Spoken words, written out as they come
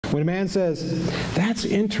When a man says, "That's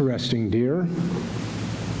interesting, dear,"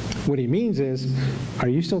 what he means is, "Are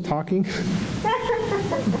you still talking?"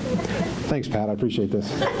 Thanks, Pat. I appreciate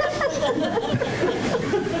this.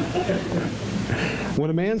 When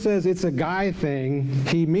a man says it's a guy thing,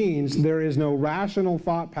 he means there is no rational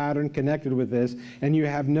thought pattern connected with this, and you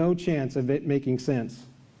have no chance of it making sense.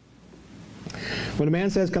 When a man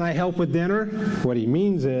says, "Can I help with dinner?" what he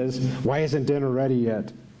means is, "Why isn't dinner ready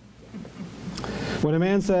yet?" When a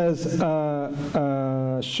man says,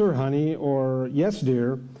 "Sure, honey," or "Yes,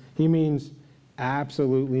 dear," he means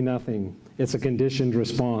absolutely nothing. It's a conditioned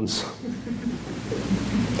response.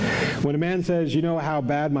 When a man says, "You know how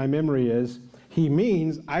bad my memory is," he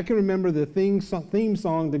means, "I can remember the theme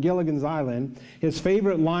song to Gilligan's Island, his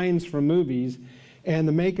favorite lines from movies, and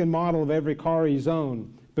the make and model of every car he's owned.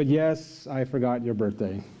 But yes, I forgot your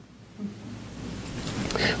birthday."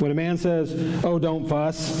 When a man says, "Oh, don't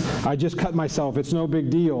fuss, I just cut myself, it's no big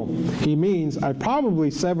deal," he means, "I probably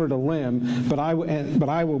severed a limb, but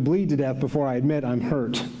I will bleed to death before I admit I'm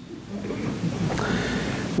hurt."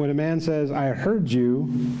 When a man says, "I heard you,"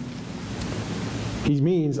 he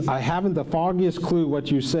means, "I haven't the foggiest clue what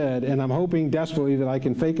you said, and I'm hoping desperately that I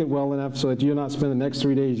can fake it well enough so that you'll not spend the next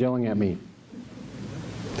 3 days yelling at me."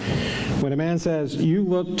 When a man says, "You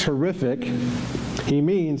look terrific," he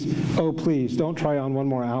means, "Oh, please, don't try on one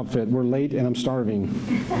more outfit. We're late and I'm starving."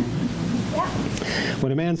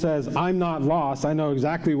 When a man says, "I'm not lost, I know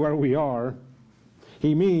exactly where we are,"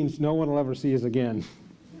 he means no one will ever see us again.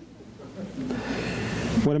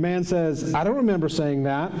 When a man says, "I don't remember saying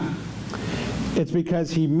that," it's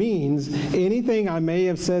because he means anything I may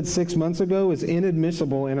have said 6 months ago is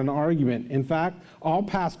inadmissible in an argument. In fact, all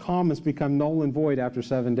past comments become null and void after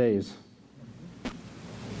 7 days.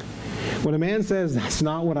 When a man says, "That's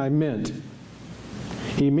not what I meant,"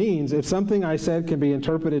 he means if something I said can be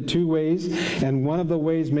interpreted 2 ways and one of the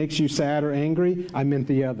ways makes you sad or angry, I meant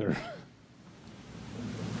the other.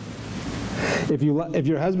 If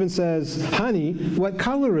your husband says, "Honey, what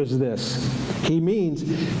color is this?" he means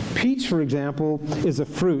peach, for example, is a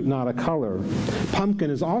fruit, not a color.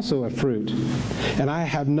 Pumpkin is also a fruit. And I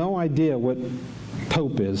have no idea what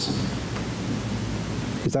taupe is.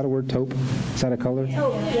 Is that a word, taupe? Is that a color?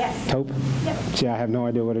 Taupe, yes. Taupe? Yep. See, I have no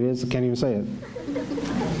idea what it is. I can't even say it.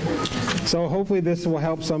 So hopefully this will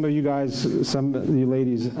help some of you guys, some of you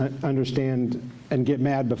ladies, understand and get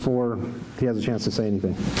mad before he has a chance to say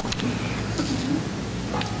anything.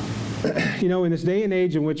 You know, in this day and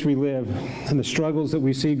age in which we live and the struggles that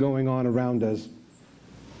we see going on around us,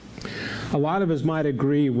 a lot of us might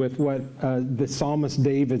agree with what the psalmist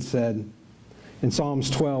David said in Psalms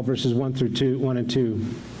 12, verses 1 and 2.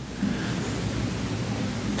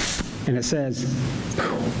 And it says,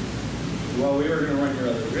 well, we were going to run your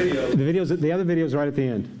other video. The other video is right at the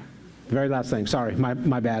end. The very last thing. Sorry, my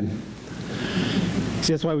bad.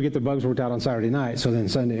 See, that's why we get the bugs worked out on Saturday night, so then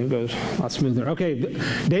Sunday it goes a lot smoother. Okay,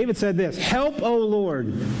 David said this, "Help, O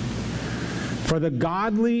Lord, for the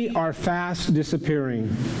godly are fast disappearing.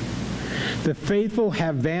 The faithful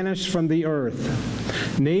have vanished from the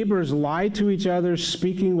earth. Neighbors lie to each other,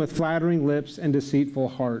 speaking with flattering lips and deceitful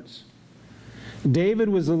hearts." David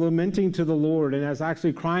was lamenting to the Lord and was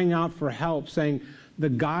actually crying out for help, saying, the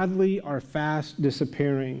godly are fast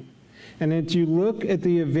disappearing. And as you look at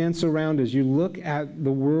the events around us, you look at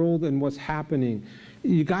the world and what's happening,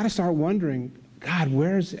 you got to start wondering, God,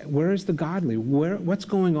 where is the godly? What's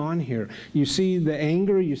going on here? You see the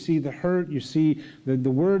anger, you see the hurt, you see the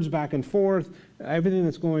words back and forth, everything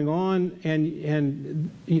that's going on, and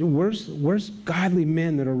you know, where's godly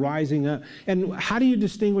men that are rising up? And how do you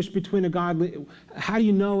distinguish between how do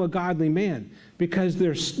you know a godly man? Because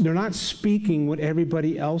they're not speaking what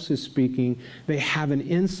everybody else is speaking. They have an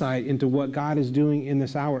insight into what God is doing in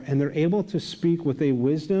this hour, and they're able to speak with a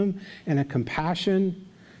wisdom and a compassion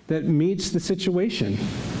that meets the situation.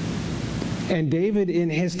 And David in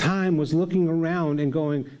his time was looking around and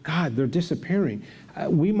going, God, they're disappearing.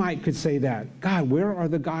 We could say that. God, where are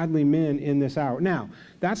the godly men in this hour? Now,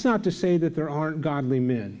 that's not to say that there aren't godly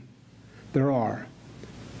men. There are.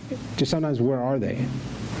 Just sometimes, where are they?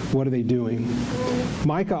 What are they doing?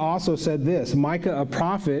 Micah also said this. Micah, a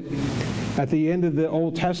prophet at the end of the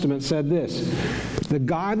Old Testament, said this. The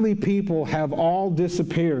godly people have all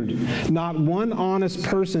disappeared. Not one honest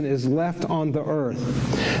person is left on the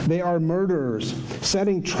earth. They are murderers,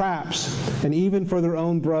 setting traps, and even for their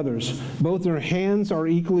own brothers. Both their hands are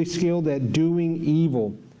equally skilled at doing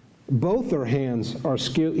evil. Both their hands are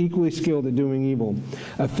equally skilled at doing evil.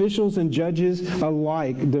 Officials and judges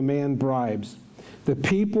alike demand bribes. The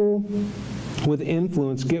people with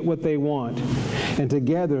influence get what they want, and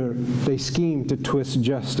together they scheme to twist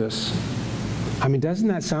justice. I mean, doesn't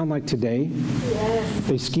that sound like today? Yes.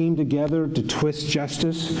 They scheme together to twist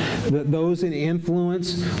justice. Those in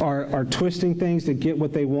influence are twisting things to get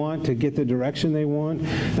what they want, to get the direction they want.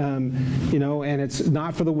 And it's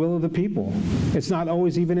not for the will of the people. It's not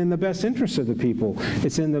always even in the best interest of the people.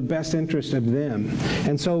 It's in the best interest of them.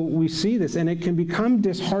 And so we see this, and it can become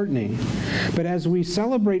disheartening. But as we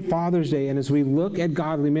celebrate Father's Day and as we look at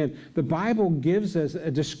godly men, the Bible gives us a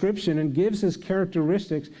description and gives us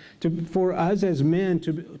characteristics for us as men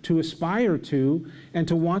to aspire to and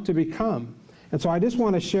to want to become. And so I just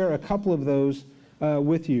want to share a couple of those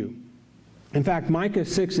with you. In fact, Micah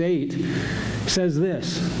 6:8 says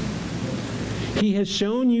this: He has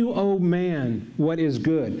shown you, O man, what is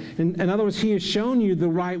good. In other words, He has shown you the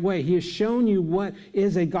right way. He has shown you what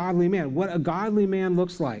is a godly man, what a godly man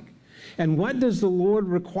looks like. And what does the Lord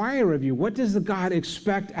require of you? What does the God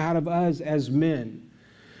expect out of us as men?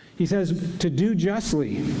 He says to do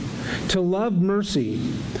justly, to love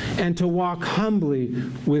mercy, and to walk humbly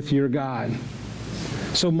with your God.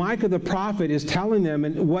 So Micah the prophet is telling them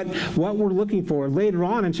and what we're looking for. Later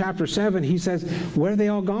on in chapter 7, he says, where are they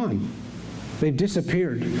all gone? They've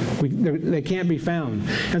disappeared. They can't be found.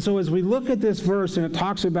 And so as we look at this verse and it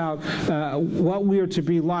talks about what we are to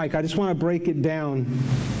be like, I just want to break it down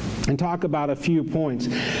and talk about a few points.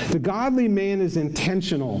 The godly man is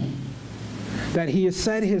intentional, that he has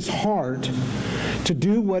set his heart to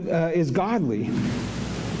do what is godly.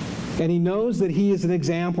 And he knows that he is an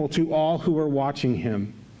example to all who are watching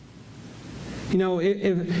him. You know,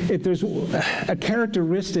 if there's a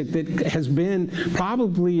characteristic that has been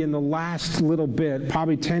probably in the last little bit,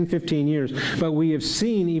 probably 10, 15 years, but we have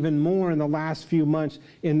seen even more in the last few months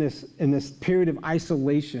in this period of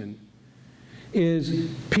isolation, is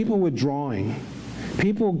people withdrawing,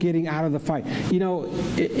 people getting out of the fight. You know,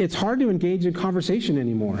 it's hard to engage in conversation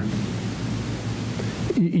anymore.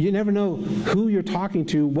 You never know who you're talking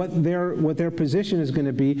to, what their position is going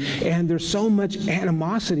to be, and there's so much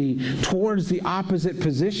animosity towards the opposite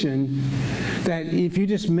position that if you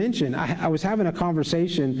just mention, I was having a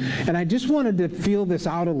conversation, and I just wanted to feel this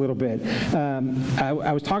out a little bit.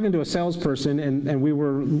 I was talking to a salesperson, and we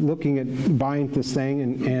were looking at buying this thing,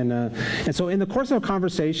 and so in the course of a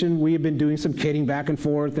conversation, we have been doing some kidding back and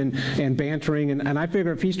forth and bantering, and I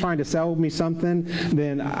figure if he's trying to sell me something,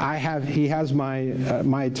 then he has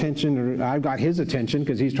my attention, or I've got his attention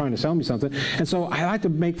because he's trying to sell me something. And so I like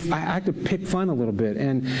to pick fun a little bit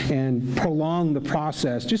and prolong the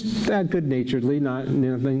process, just good-naturedly, not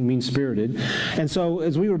anything mean-spirited. And so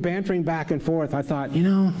as we were bantering back and forth, I thought,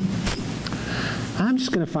 I'm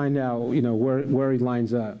just going to find out, where he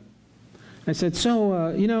lines up. I said,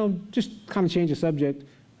 so, just kind of change the subject.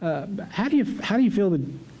 How do you feel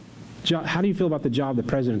about the job the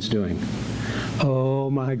president's doing? Oh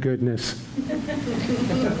my goodness.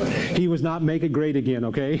 He was not make it great again,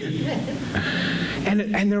 okay?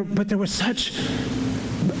 But there was such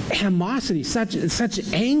animosity,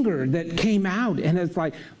 such anger that came out, and it's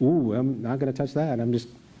like, ooh, I'm not going to touch that.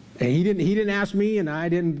 He didn't ask me, and I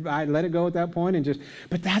let it go at that point,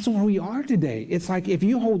 but that's where we are today. It's like if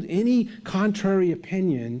you hold any contrary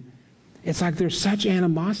opinion, it's like there's such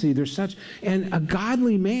animosity, and a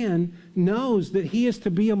godly man knows that he is to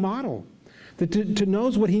be a model. That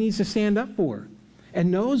knows what he needs to stand up for,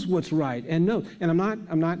 and knows what's right, and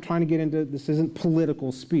I'm not trying to get into, this isn't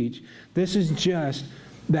political speech. This is just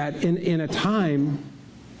that in a time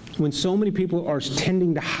when so many people are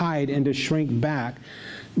tending to hide and to shrink back,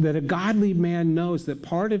 that a godly man knows that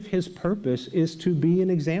part of his purpose is to be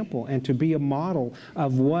an example and to be a model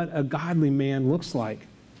of what a godly man looks like.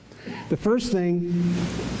 The first thing,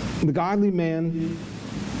 the godly man,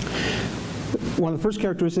 one of the first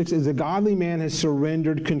characteristics is a godly man has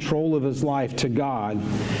surrendered control of his life to God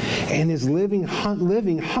and is living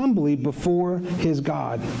humbly before his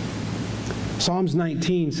God. Psalms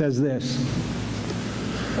 19 says this: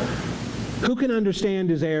 who can understand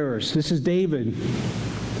his errors? This is David.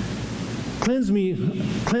 Cleanse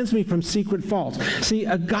me from secret faults. See,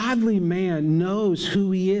 a godly man knows who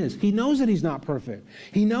he is. He knows that he's not perfect.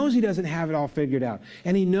 He knows he doesn't have it all figured out.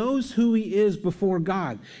 And he knows who he is before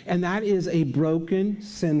God. And that is a broken,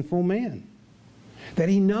 sinful man. That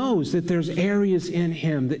he knows that there's areas in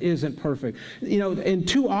him that isn't perfect. And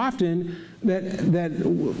too often that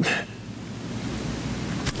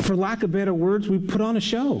for lack of better words, we put on a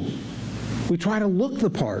show. We try to look the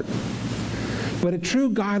part. But a true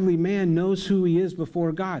godly man knows who he is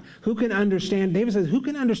before God. Who can understand, David says, who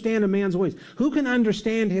can understand a man's ways? Who can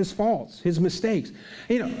understand his faults, his mistakes?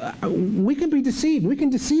 We can be deceived. We can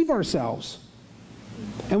deceive ourselves.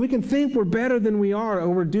 And we can think we're better than we are, or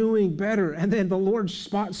we're doing better. And then the Lord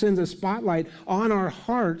sends a spotlight on our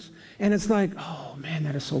hearts. And it's like, oh man,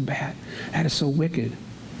 that is so bad. That is so wicked.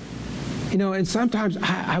 You know, and sometimes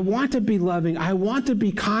I want to be loving. I want to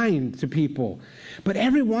be kind to people. But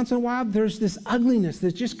every once in a while, there's this ugliness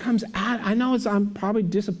that just comes out. I know I'm probably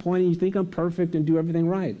disappointing. You think I'm perfect and do everything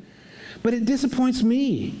right. But it disappoints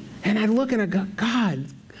me. And I look and I go, God,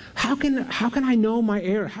 how can I know my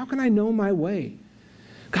error? How can I know my way?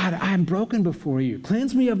 God, I am broken before you.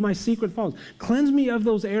 Cleanse me of my secret faults. Cleanse me of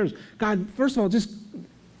those errors. God, first of all,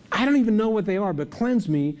 I don't even know what they are, but cleanse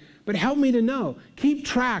me. But help me to know.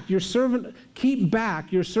 Keep back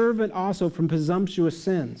your servant also from presumptuous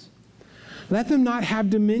sins. Let them not have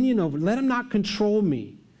dominion over me. Let them not control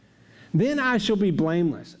me. Then I shall be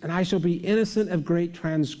blameless, and I shall be innocent of great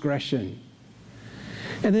transgression.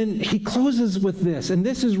 And then he closes with this, and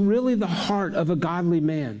this is really the heart of a godly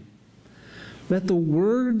man. Let the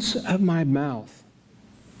words of my mouth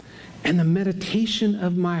and the meditation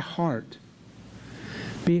of my heart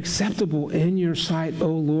be acceptable in your sight, O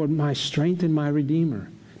Lord, my strength and my Redeemer.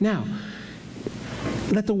 Now,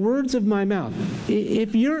 let the words of my mouth,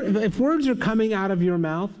 if words are coming out of your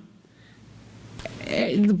mouth,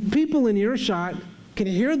 the people in earshot can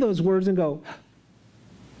hear those words and go,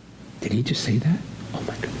 did he just say that? Oh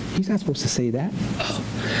my God, he's not supposed to say that. Oh.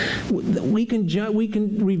 We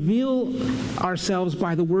can reveal ourselves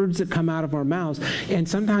by the words that come out of our mouths, and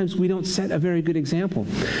sometimes we don't set a very good example.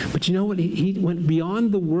 But you know what? He went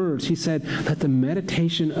beyond the words. He said, let the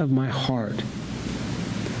meditation of my heart,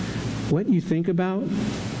 what you think about,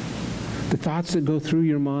 the thoughts that go through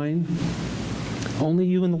your mind, only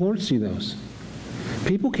you and the Lord see those.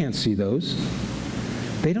 People can't see those.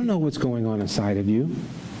 They don't know what's going on inside of you.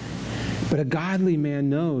 But a godly man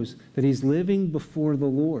knows that he's living before the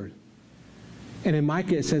Lord. And in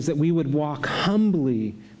Micah it says that we would walk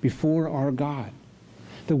humbly before our God,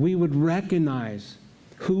 that we would recognize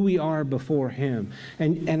who we are before him.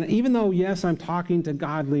 And even though, yes, I'm talking to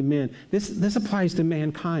godly men, this applies to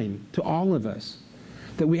mankind, to all of us,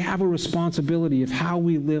 that we have a responsibility of how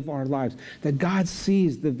we live our lives, that God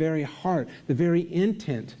sees the very heart, the very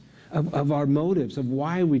intent of our motives, of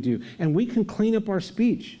why we do. And we can clean up our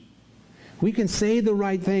speech. We can say the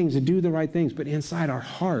right things and do the right things, but inside our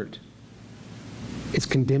heart, it's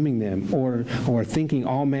condemning them or thinking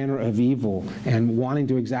all manner of evil and wanting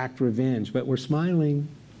to exact revenge. But we're smiling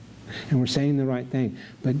and we're saying the right thing.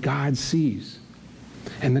 But God sees.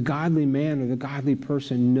 And the godly man or the godly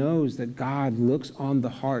person knows that God looks on the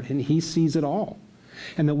heart and he sees it all.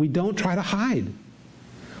 And that we don't try to hide.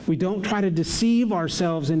 We don't try to deceive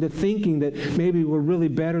ourselves into thinking that maybe we're really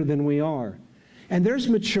better than we are. And there's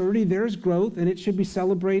maturity, there's growth, and it should be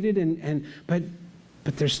celebrated,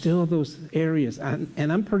 but there's still those areas.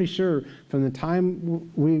 And I'm pretty sure from the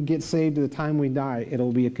time we get saved to the time we die,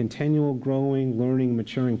 it'll be a continual growing, learning,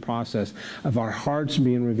 maturing process of our hearts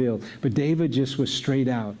being revealed. But David just was straight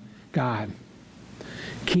out, God,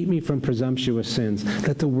 keep me from presumptuous sins.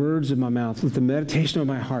 Let the words of my mouth, let the meditation of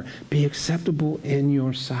my heart be acceptable in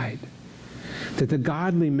your sight. That the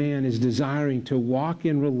godly man is desiring to walk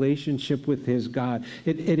in relationship with his God.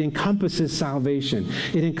 It encompasses salvation.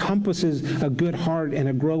 It encompasses a good heart and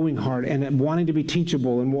a growing heart and wanting to be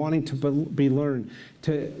teachable and wanting to be learned,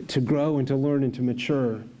 to grow and to learn and to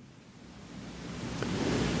mature.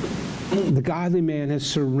 The godly man has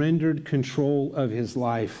surrendered control of his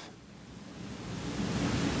life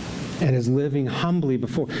and is living humbly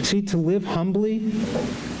before. See, to live humbly,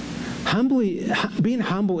 being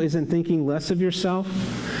humble isn't thinking less of yourself.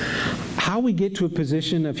 How we get to a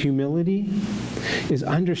position of humility is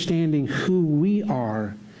understanding who we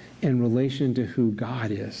are in relation to who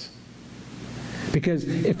God is. Because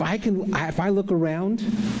if I look around,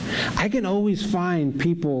 I can always find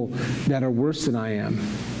people that are worse than I am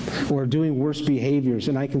or doing worse behaviors,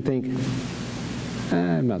 and I can think,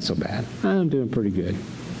 I'm not so bad. I'm doing pretty good.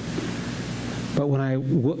 But when I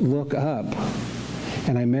look up,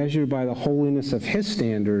 and I measure by the holiness of his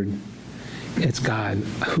standard, it's God,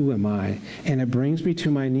 who am I? And it brings me to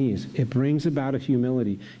my knees. It brings about a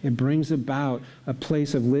humility. It brings about a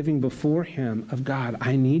place of living before him, of God,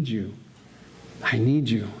 I need you. I need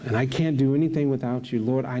you. And I can't do anything without you.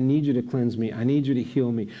 Lord, I need you to cleanse me. I need you to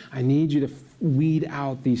heal me. I need you to weed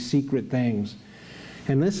out these secret things.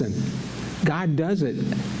 And listen, God does it,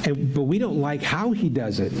 but we don't like how he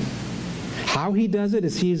does it. How he does it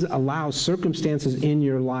is he allows circumstances in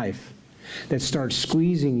your life that start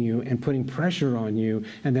squeezing you and putting pressure on you,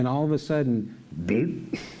 and then all of a sudden,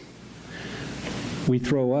 we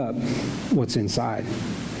throw up what's inside.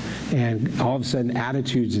 and all of a sudden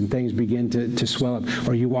attitudes and things begin to swell up,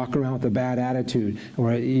 or you walk around with a bad attitude,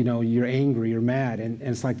 or you're angry or mad, and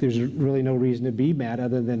it's like there's really no reason to be mad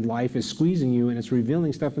other than life is squeezing you and it's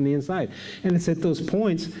revealing stuff on the inside. And it's at those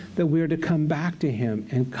points that we're to come back to him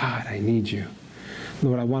and, God, I need you.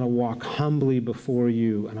 Lord, I want to walk humbly before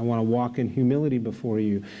you, and I want to walk in humility before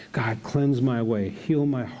you. God, cleanse my way, heal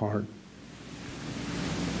my heart.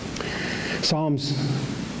 Psalms,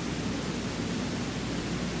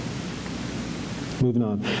 moving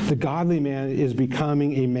on. The godly man is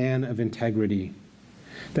becoming a man of integrity.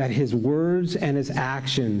 That his words and his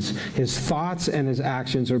actions, his thoughts and his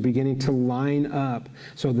actions are beginning to line up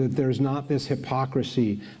so that there's not this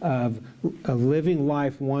hypocrisy of living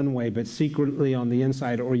life one way but secretly on the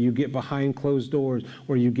inside, or you get behind closed doors,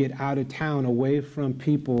 or you get out of town away from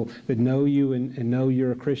people that know you and know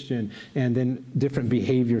you're a Christian, and then different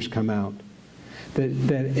behaviors come out.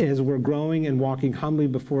 That as we're growing and walking humbly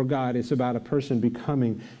before God, it's about a person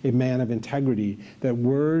becoming a man of integrity, that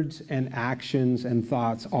words and actions and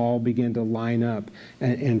thoughts all begin to line up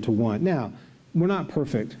into one. Now, we're not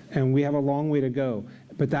perfect, and we have a long way to go,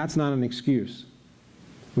 but that's not an excuse.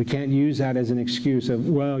 We can't use that as an excuse of,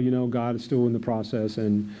 well, God is still in the process,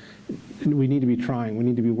 and we need to be trying. We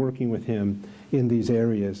need to be working with him in these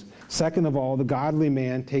areas. Second of all, the godly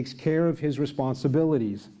man takes care of his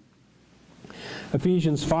responsibilities.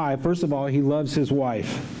 Ephesians 5, first of all, he loves his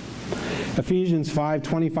wife. Ephesians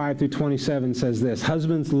 5:25 through 27 says this,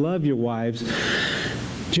 "Husbands, love your wives,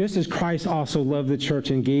 just as Christ also loved the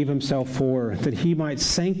church and gave himself for her, that he might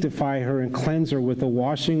sanctify her and cleanse her with the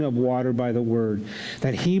washing of water by the word,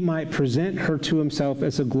 that he might present her to himself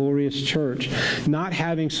as a glorious church, not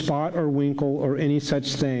having spot or wrinkle or any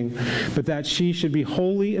such thing, but that she should be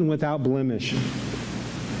holy and without blemish."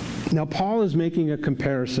 Now, Paul is making a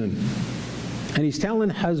comparison. And he's telling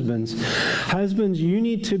husbands, you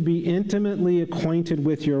need to be intimately acquainted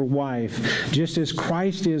with your wife, just as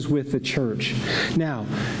Christ is with the church. Now,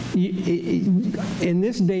 in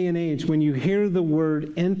this day and age, when you hear the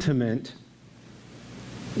word intimate,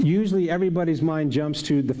 usually everybody's mind jumps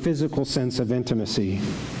to the physical sense of intimacy.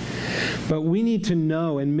 But we need to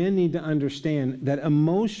know, and men need to understand, that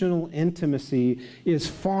emotional intimacy is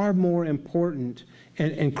far more important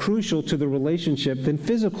and crucial to the relationship than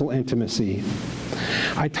physical intimacy.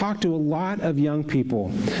 I talk to a lot of young people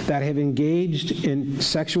that have engaged in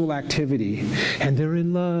sexual activity, and they're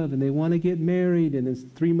in love, and they want to get married, and then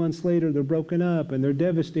 3 months later they're broken up, and they're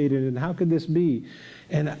devastated, and how could this be?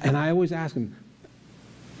 And I always ask them,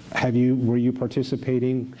 were you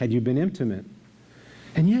participating? Had you been intimate?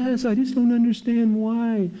 And yes, I just don't understand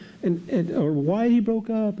why, or why he broke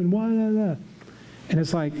up, and why, blah, blah. And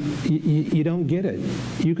it's like, you don't get it.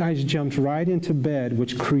 You guys jumped right into bed,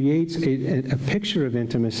 which creates a picture of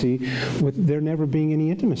intimacy with there never being any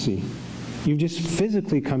intimacy. You've just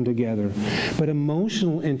physically come together. But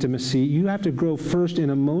emotional intimacy, you have to grow first in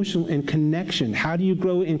emotional and connection. How do you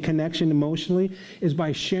grow in connection emotionally? Is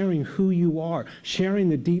by sharing who you are, sharing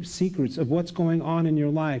the deep secrets of what's going on in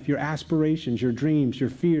your life, your aspirations, your dreams, your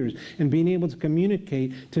fears, and being able to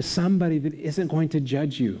communicate to somebody that isn't going to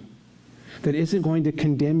judge you, that isn't going to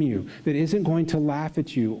condemn you, that isn't going to laugh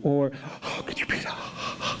at you, or, oh, could you be that?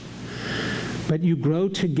 But you grow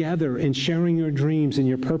together in sharing your dreams and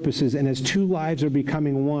your purposes, and as two lives are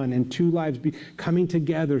becoming one, and two lives coming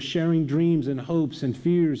together, sharing dreams and hopes and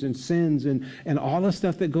fears and sins and all the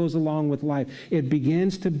stuff that goes along with life, it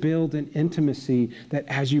begins to build an intimacy that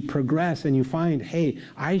as you progress and you find, hey,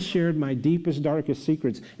 I shared my deepest, darkest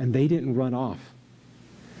secrets, and they didn't run off.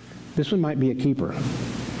 This one might be a keeper.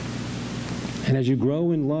 And as you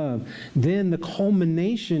grow in love, then the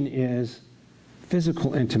culmination is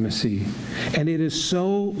physical intimacy. And it is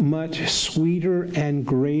so much sweeter and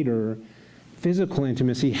greater, physical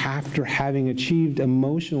intimacy, after having achieved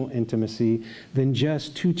emotional intimacy, than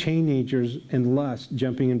just two teenagers in lust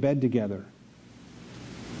jumping in bed together.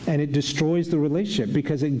 And it destroys the relationship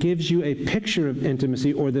because it gives you a picture of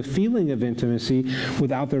intimacy or the feeling of intimacy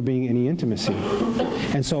without there being any intimacy.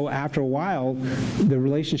 And so after a while, the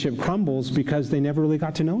relationship crumbles because they never really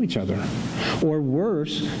got to know each other. Or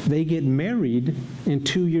worse, they get married and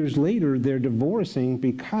 2 years later they're divorcing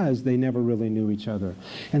because they never really knew each other.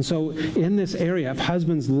 And so in this area of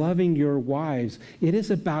husbands loving your wives, it is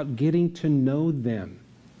about getting to know them.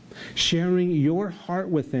 sharing your heart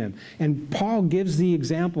with them. And Paul gives the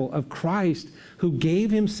example of Christ who gave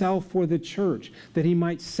himself for the church, that he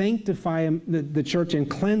might sanctify the church and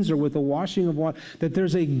cleanse her with the washing of water, that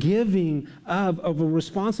there's a giving of a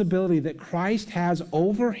responsibility that Christ has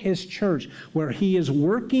over his church, where he is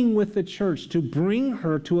working with the church to bring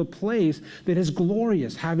her to a place that is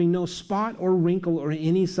glorious, having no spot or wrinkle or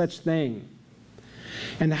any such thing.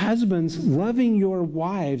 And husbands, loving your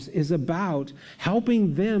wives is about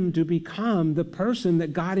helping them to become the person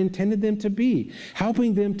that God intended them to be,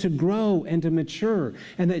 helping them to grow and to mature,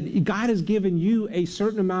 and that God has given you a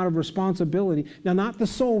certain amount of responsibility. Now, not the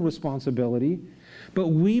sole responsibility, but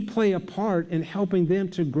we play a part in helping them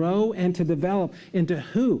to grow and to develop into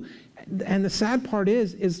who. And the sad part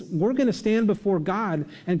is we're going to stand before God,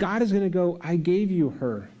 and God is going to go, I gave you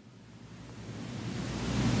her.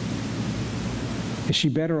 Is she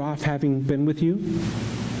better off having been with you?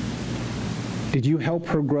 Did you help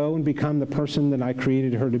her grow and become the person that I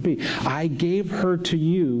created her to be? I gave her to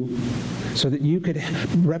you so that you could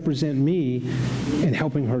represent me in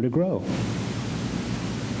helping her to grow.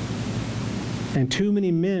 And too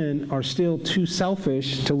many men are still too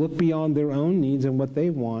selfish to look beyond their own needs and what they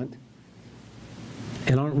want,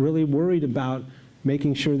 and aren't really worried about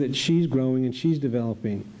making sure that she's growing and she's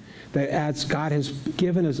developing. That as God has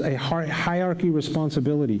given us a hierarchy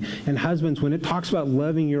responsibility. And husbands, when it talks about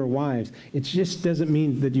loving your wives, it just doesn't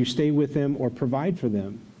mean that you stay with them or provide for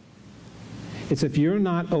them. It's if you're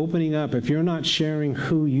not opening up, if you're not sharing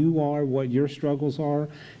who you are, what your struggles are,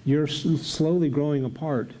 you're slowly growing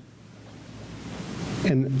apart.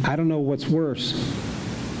 And I don't know what's worse,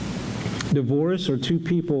 divorce or two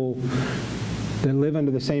people that live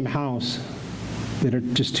under the same house that are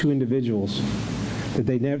just two individuals. That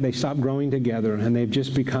they stop growing together and they've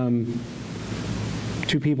just become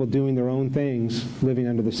two people doing their own things, living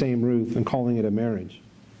under the same roof and calling it a marriage.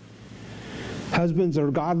 Husbands are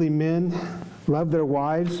godly men, love their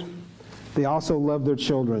wives. They also love their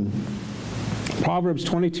children. Proverbs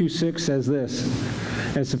 22:6 says this.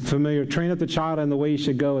 It's familiar. Train up the child in the way he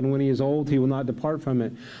should go, and when he is old, he will not depart from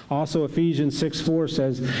it. Also, Ephesians 6:4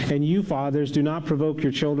 says, and you, fathers, do not provoke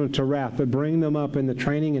your children to wrath, but bring them up in the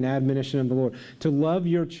training and admonition of the Lord. To love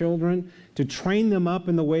your children, to train them up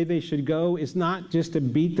in the way they should go, is not just to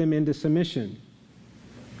beat them into submission.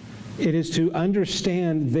 It is to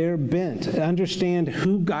understand their bent, understand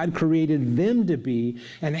who God created them to be,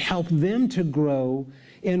 and help them to grow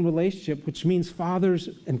in relationship, which means fathers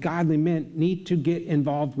and godly men need to get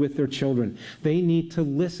involved with their children. They need to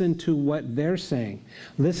listen to what they're saying.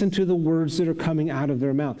 Listen to the words that are coming out of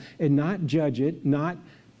their mouth and not judge it, not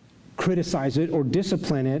criticize it or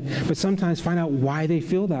discipline it, but sometimes find out why they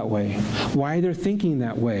feel that way, why they're thinking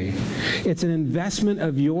that way. It's an investment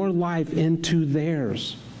of your life into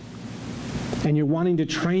theirs. And you're wanting to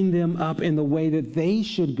train them up in the way that they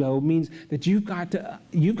should go means that you've got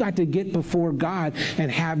to get before God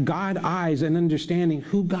and have God eyes and understanding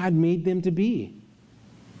who God made them to be.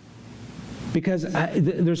 Because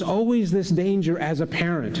there's always this danger as a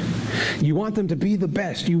parent. You want them to be the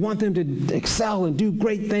best. You want them to excel and do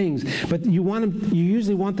great things. But you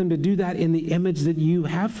usually want them to do that in the image that you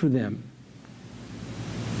have for them.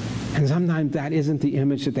 And sometimes that isn't the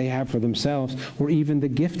image that they have for themselves or even the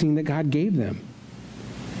gifting that God gave them.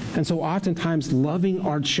 And so oftentimes loving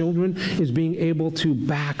our children is being able to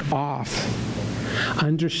back off,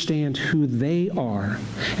 understand who they are,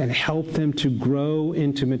 and help them to grow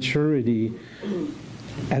into maturity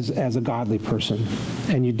as a godly person.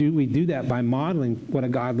 And we do that by modeling what a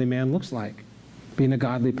godly man looks like, being a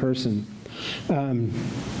godly person.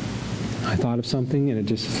 I thought of something and it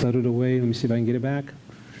just floated away. Let me see if I can get it back.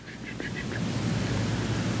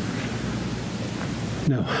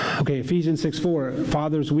 No. Okay, Ephesians 6:4.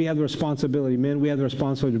 Fathers, we have the responsibility, men, we have the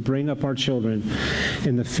responsibility to bring up our children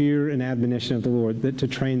in the fear and admonition of the Lord, to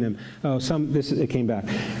train them. It came back.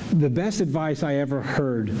 The best advice I ever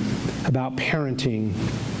heard about parenting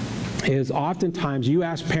is oftentimes you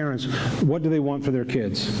ask parents, what do they want for their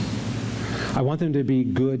kids? I want them to be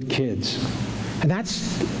good kids. And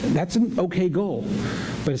that's an okay goal,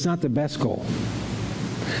 but it's not the best goal.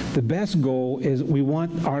 The best goal is we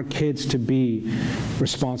want our kids to be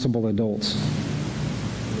responsible adults.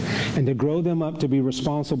 And to grow them up to be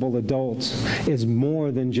responsible adults is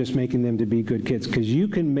more than just making them to be good kids, because you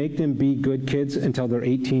can make them be good kids until they're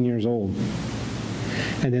 18 years old.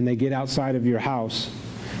 And then they get outside of your house,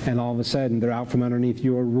 and all of a sudden they're out from underneath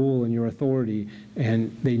your rule and your authority,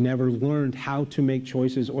 and they never learned how to make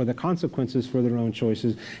choices or the consequences for their own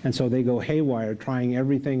choices. And so they go haywire, trying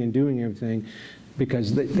everything and doing everything,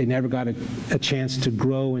 because they never got a chance to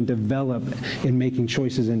grow and develop in making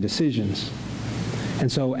choices and decisions.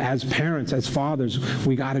 And so as parents, as fathers,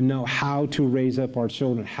 we got to know how to raise up our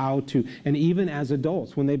children, and even as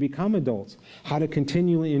adults, when they become adults, how to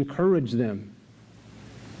continually encourage them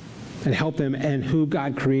and help them and who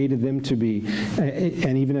God created them to be.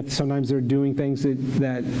 And even if sometimes they're doing things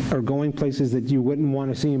that are going places that you wouldn't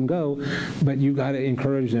want to see them go, but you got to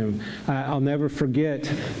encourage them. I'll never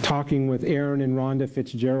forget talking with Aaron and Rhonda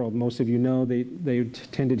Fitzgerald. Most of you know they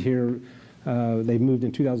attended here. They moved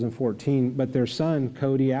in 2014, but their son,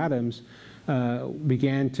 Cody Adams,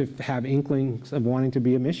 began to have inklings of wanting to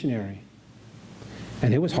be a missionary.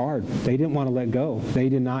 And it was hard. They didn't want to let go. They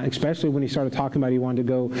did not, especially when he started talking about he wanted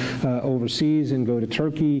to go overseas and go to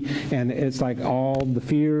Turkey. And it's like all the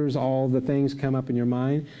fears, all the things come up in your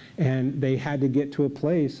mind. And they had to get to a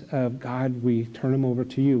place of, God, we turn them over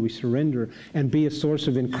to you. We surrender. And be a source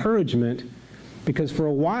of encouragement. Because for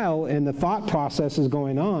a while, and the thought process is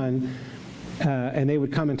going on, and they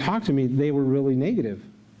would come and talk to me, they were really negative.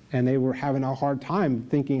 And they were having a hard time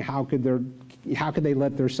thinking, how could they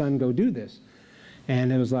let their son go do this?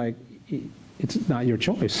 And it was like, it's not your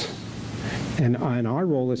choice. And our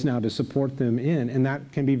role is now to support them in. And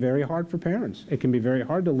that can be very hard for parents. It can be very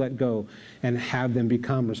hard to let go and have them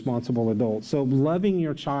become responsible adults. So loving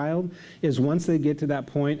your child is, once they get to that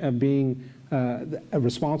point of being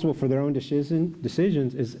responsible for their own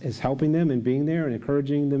decisions, is helping them and being there and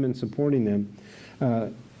encouraging them and supporting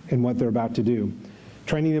them in what they're about to do.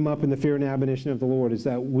 Training them up in the fear and admonition of the Lord is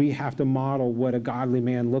that we have to model what a godly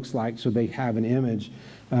man looks like so they have an image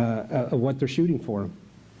of what they're shooting for.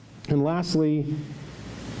 And lastly,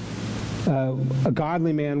 a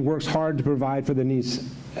godly man works hard to provide for the needs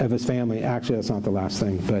of his family. Actually, that's not the last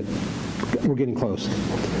thing, but we're getting close.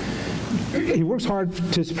 He works hard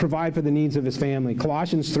to provide for the needs of his family.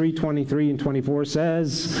 Colossians 3:23 and 24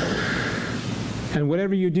 says, and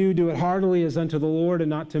whatever you do, do it heartily as unto the Lord and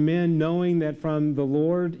not to men, knowing that from the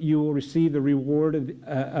Lord you will receive the reward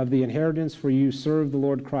of the inheritance, for you serve the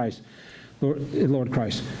Lord Christ. Lord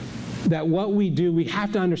Christ. That what we do, we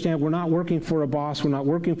have to understand we're not working for a boss, we're not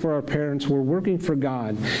working for our parents, we're working for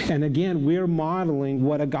God. And again, we're modeling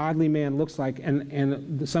what a godly man looks like,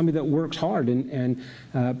 and somebody that works hard and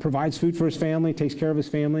provides food for his family, takes care of his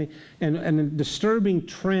family. And a disturbing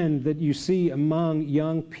trend that you see among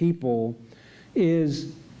young people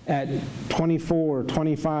is at 24,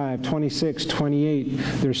 25, 26, 28,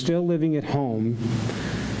 they're still living at home,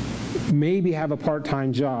 maybe have a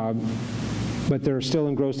part-time job, but they're still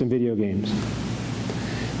engrossed in video games.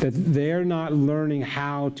 That they're not learning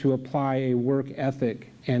how to apply a work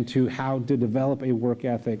ethic and how to develop a work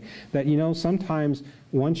ethic. That, sometimes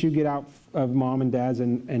once you get out of mom and dad's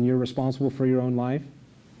and you're responsible for your own life,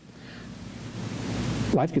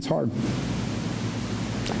 life gets hard.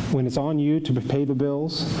 When it's on you to pay the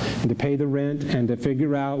bills and to pay the rent and to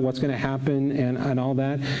figure out what's going to happen and all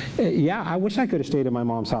that. Yeah, I wish I could have stayed at my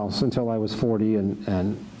mom's house until I was 40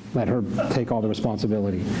 and let her take all the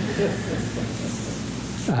responsibility.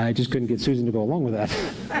 I just couldn't get Susan to go along with that.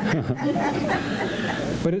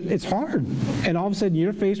 But it's hard. And all of a sudden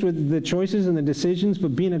you're faced with the choices and the decisions,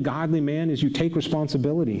 but being a godly man is you take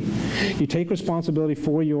responsibility. You take responsibility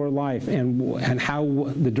for your life and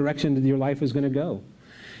how the direction that your life is going to go.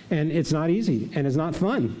 And it's not easy, and it's not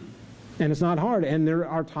fun, and it's not hard. And there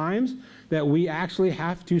are times that we actually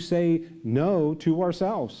have to say no to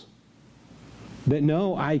ourselves. That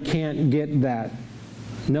no, I can't get that.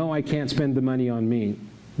 No, I can't spend the money on me.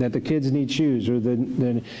 That the kids need shoes, or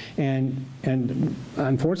and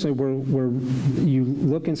unfortunately, you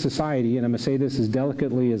look in society, and I'm going to say this as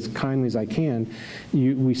delicately, as kindly as I can.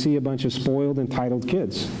 We see a bunch of spoiled, entitled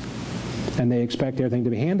kids, and they expect everything to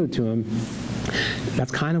be handed to them.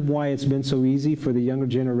 That's kind of why it's been so easy for the younger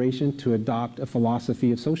generation to adopt a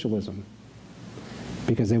philosophy of socialism,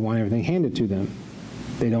 because they want everything handed to them.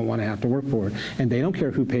 They don't want to have to work for it, and they don't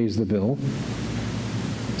care who pays the bill.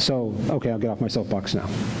 So, okay, I'll get off my soapbox now.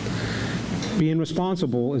 Being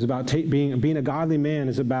responsible is about being a godly man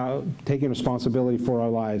is about taking responsibility for our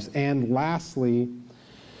lives. And lastly,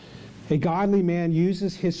 a godly man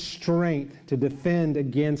uses his strength to defend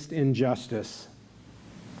against injustice.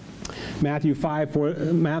 Matthew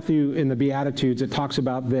in the Beatitudes, it talks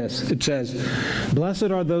about this. It says,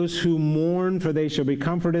 blessed are those who mourn, for they shall be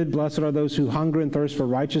comforted. Blessed are those who hunger and thirst for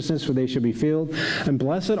righteousness, for they shall be filled. And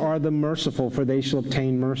blessed are the merciful, for they shall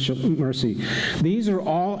obtain mercy. These are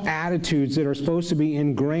all attitudes that are supposed to be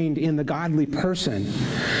ingrained in the godly person.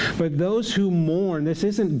 But those who mourn, this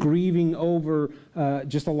isn't grieving over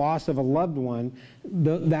just the loss of a loved one.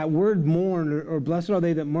 That word mourn, or blessed are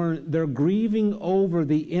they that mourn, they're grieving over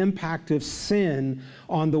the impact of sin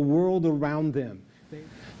on the world around them.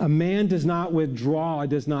 A man does not withdraw,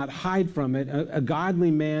 does not hide from it. A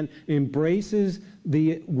godly man embraces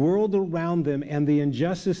the world around them and the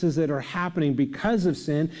injustices that are happening because of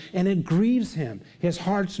sin, and it grieves him. His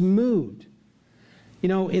heart's moved. You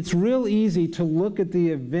know, it's real easy to look at the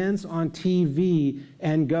events on TV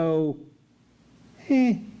and go,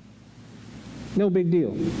 no big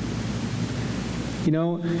deal. You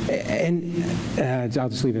know, and I'll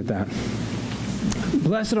just leave it at that.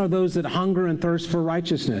 Blessed are those that hunger and thirst for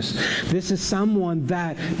righteousness. This is someone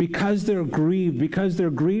that, because they're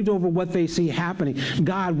grieved over what they see happening,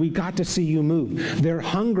 God, we got to see you move. Their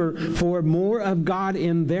hunger for more of God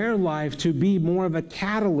in their life to be more of a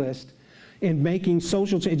catalyst in making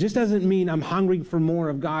social change. It just doesn't mean I'm hungry for more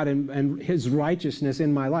of God and His righteousness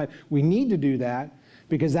in my life. We need to do that,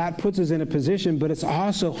 because that puts us in a position, but it's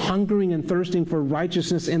also hungering and thirsting for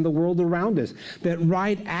righteousness in the world around us. That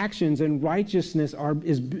right actions and righteousness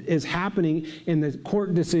is happening in the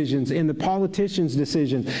court decisions, in the politicians'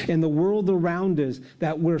 decisions, in the world around us,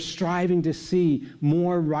 that we're striving to see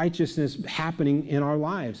more righteousness happening in our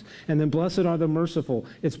lives. And then blessed are the merciful.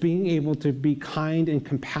 It's being able to be kind and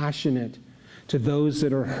compassionate to those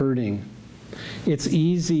that are hurting. It's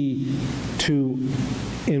easy to,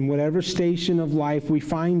 in whatever station of life we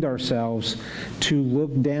find ourselves, to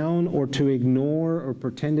look down or to ignore or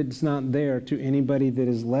pretend it's not there to anybody that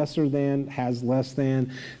is lesser than, has less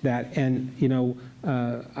than that. And, you know,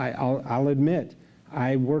 I'll admit,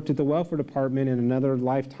 I worked at the welfare department in another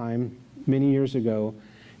lifetime many years ago,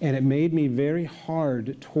 and it made me very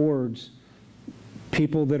hard towards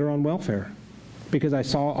people that are on welfare, because I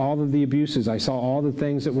saw all of the abuses. I saw all the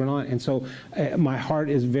things that were not. And so my heart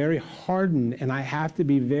is very hardened, and I have to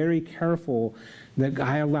be very careful that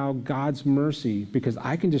I allow God's mercy, because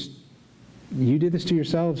I can just, you did this to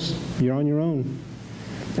yourselves. You're on your own.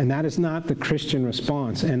 And that is not the Christian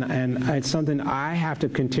response. And it's something I have to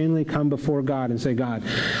continually come before God and say, God,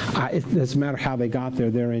 it doesn't matter how they got there,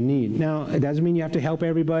 they're in need. Now, it doesn't mean you have to help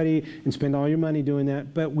everybody and spend all your money doing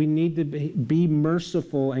that, but we need to be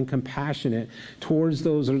merciful and compassionate towards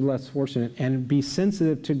those that are less fortunate, and be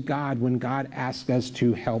sensitive to God when God asks us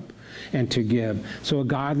to help and to give. So a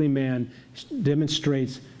godly man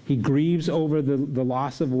demonstrates, he grieves over the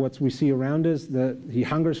loss of what we see around us. He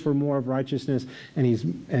hungers for more of righteousness, and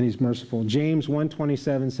he's merciful. James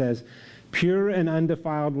 1:27 says, "Pure and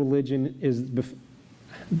undefiled religion is." Let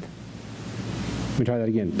me try that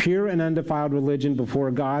again. "Pure and undefiled religion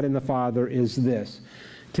before God and the Father is this: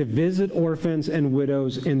 to visit orphans and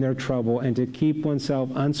widows in their trouble, and to keep oneself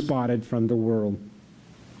unspotted from the world."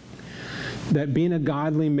 That being a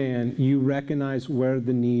godly man, you recognize where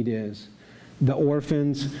the need is. The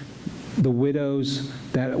orphans, the widows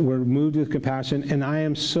that were moved with compassion. And I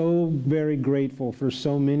am so very grateful for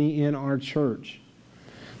so many in our church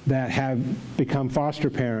that have become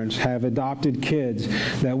foster parents, have adopted kids,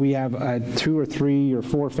 that we have 2 or 3 or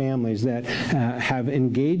 4 families that have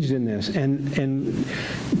engaged in this. And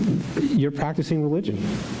you're practicing religion.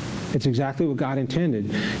 It's exactly what God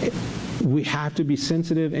intended. We have to be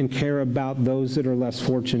sensitive and care about those that are less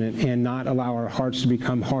fortunate, and not allow our hearts to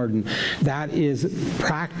become hardened. That is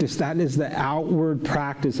practice. That is the outward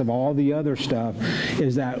practice of all the other stuff,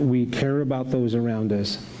 is that we care about those around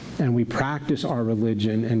us, and we practice our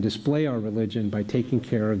religion and display our religion by taking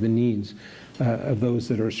care of the needs of those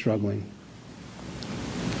that are struggling.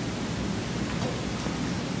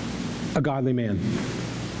 A godly man.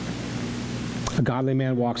 A godly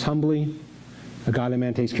man walks humbly. A godly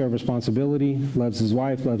man takes care of responsibility, loves his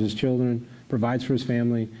wife, loves his children, provides for his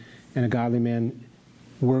family, and a godly man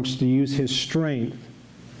works to use his strength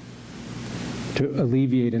to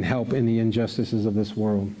alleviate and help in the injustices of this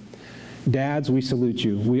world. Dads, we salute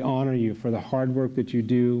you. We honor you for the hard work that you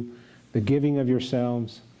do, the giving of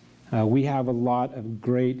yourselves. We have a lot of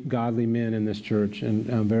great godly men in this church, and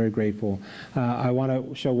I'm very grateful. I want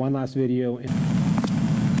to show one last video.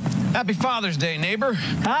 Happy Father's Day, neighbor.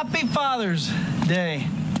 Happy Father's Day.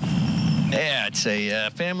 Yeah, it's a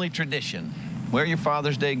family tradition. Wear your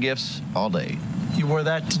Father's Day gifts all day. You wore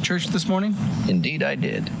that to church this morning? Indeed, I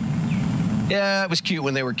did. Yeah, it was cute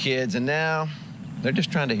when they were kids, and now they're just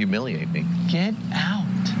trying to humiliate me. Get out.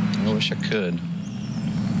 I wish I could.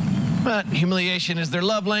 But humiliation is their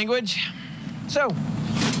love language. So,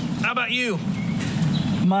 how about you?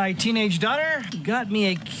 My teenage daughter got me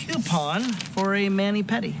a coupon for a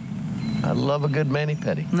mani-pedi. I love a good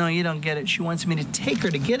mani-pedi. No, you don't get it. She wants me to take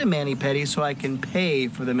her to get a mani-pedi so I can pay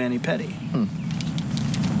for the mani-pedi.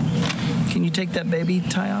 Can you take that baby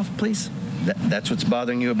tie off, please? That's what's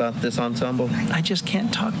bothering you about this ensemble? I just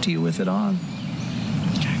can't talk to you with it on.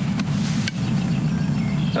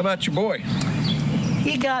 How about your boy?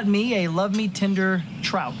 He got me a Love Me Tender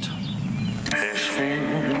trout. Fish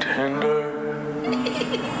me tender,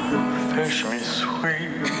 fish me sweet,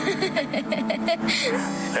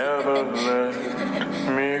 never let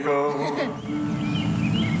me go.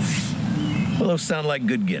 Well, those sound like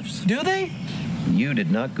good gifts. Do they? You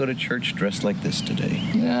did not go to church dressed like this today.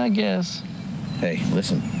 Yeah, I guess. Hey,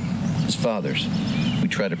 listen. As fathers, we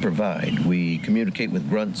try to provide. We communicate with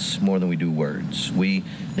grunts more than we do words. We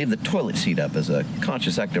leave the toilet seat up as a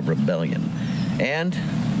conscious act of rebellion. And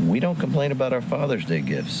we don't complain about our Father's Day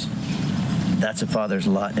gifts. That's a father's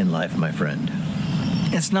lot in life, my friend.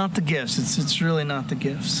 It's not the gifts. It's really not the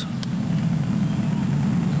gifts.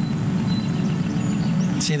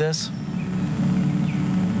 See this?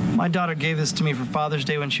 My daughter gave this to me for Father's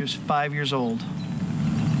Day when she was 5 years old.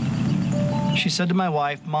 She said to my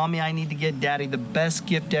wife, "Mommy, I need to get Daddy the best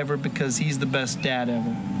gift ever because he's the best dad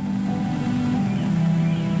ever."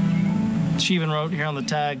 She even wrote here on the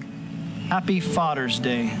tag, "Happy Father's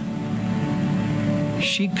Day."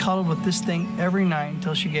 She cuddled with this thing every night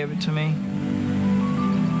until she gave it to me.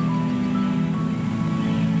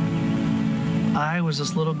 I was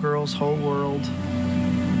this little girl's whole world.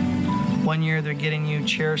 One year they're getting you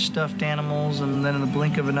cherished stuffed animals, and then in the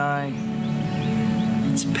blink of an eye,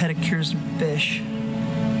 it's pedicures and fish.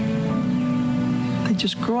 They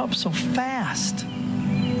just grow up so fast.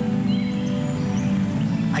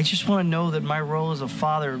 I just want to know that my role as a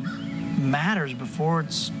father matters before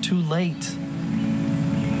it's too late.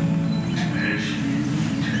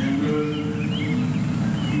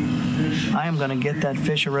 I am going to get that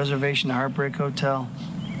fish a reservation at Heartbreak Hotel.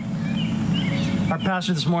 Our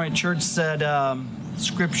pastor this morning at church said,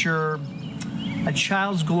 Scripture, a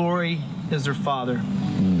child's glory is their father.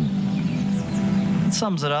 It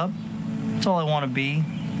sums it up. That's all I want to be.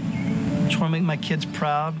 Just want to make my kids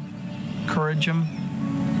proud, encourage them.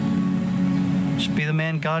 Just be the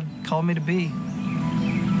man God called me to be.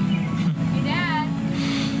 Hey,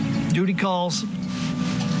 Dad. Duty calls.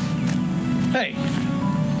 Hey,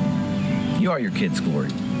 you are your kid's glory.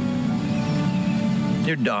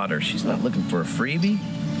 Your daughter, she's not looking for a freebie.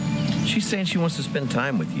 She's saying she wants to spend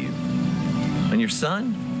time with you. And your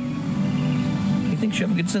son, he thinks you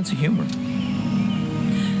have a good sense of humor.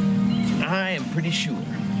 I am pretty sure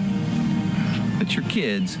that your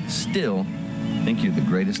kids still think you're the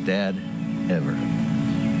greatest dad ever.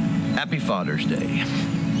 Happy Father's Day.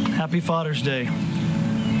 Happy Father's Day.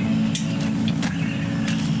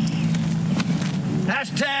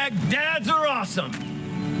 Hashtag dads are awesome.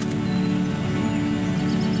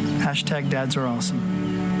 Hashtag dads are awesome.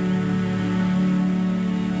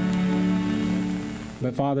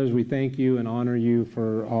 But fathers, we thank you and honor you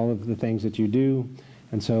for all of the things that you do.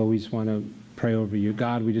 And so we just want to pray over you.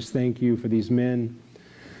 God, we just thank you for these men.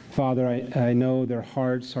 Father, I know their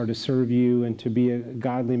hearts are to serve you and to be a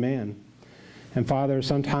godly man. And Father,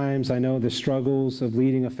 sometimes I know the struggles of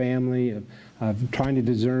leading a family, of trying to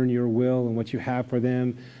discern your will and what you have for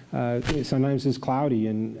them, sometimes is cloudy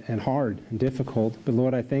and hard and difficult. But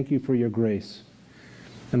Lord, I thank you for your grace.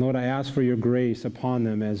 And Lord, I ask for your grace upon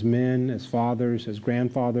them as men, as fathers, as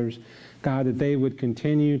grandfathers. God, that they would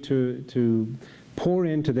continue to pour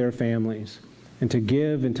into their families and to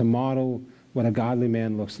give and to model what a godly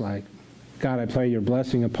man looks like. God, I pray your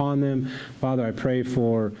blessing upon them. Father, I pray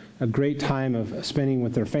for a great time of spending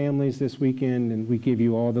with their families this weekend, and we give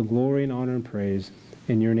you all the glory and honor and praise.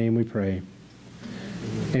 In your name we pray.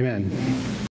 Amen.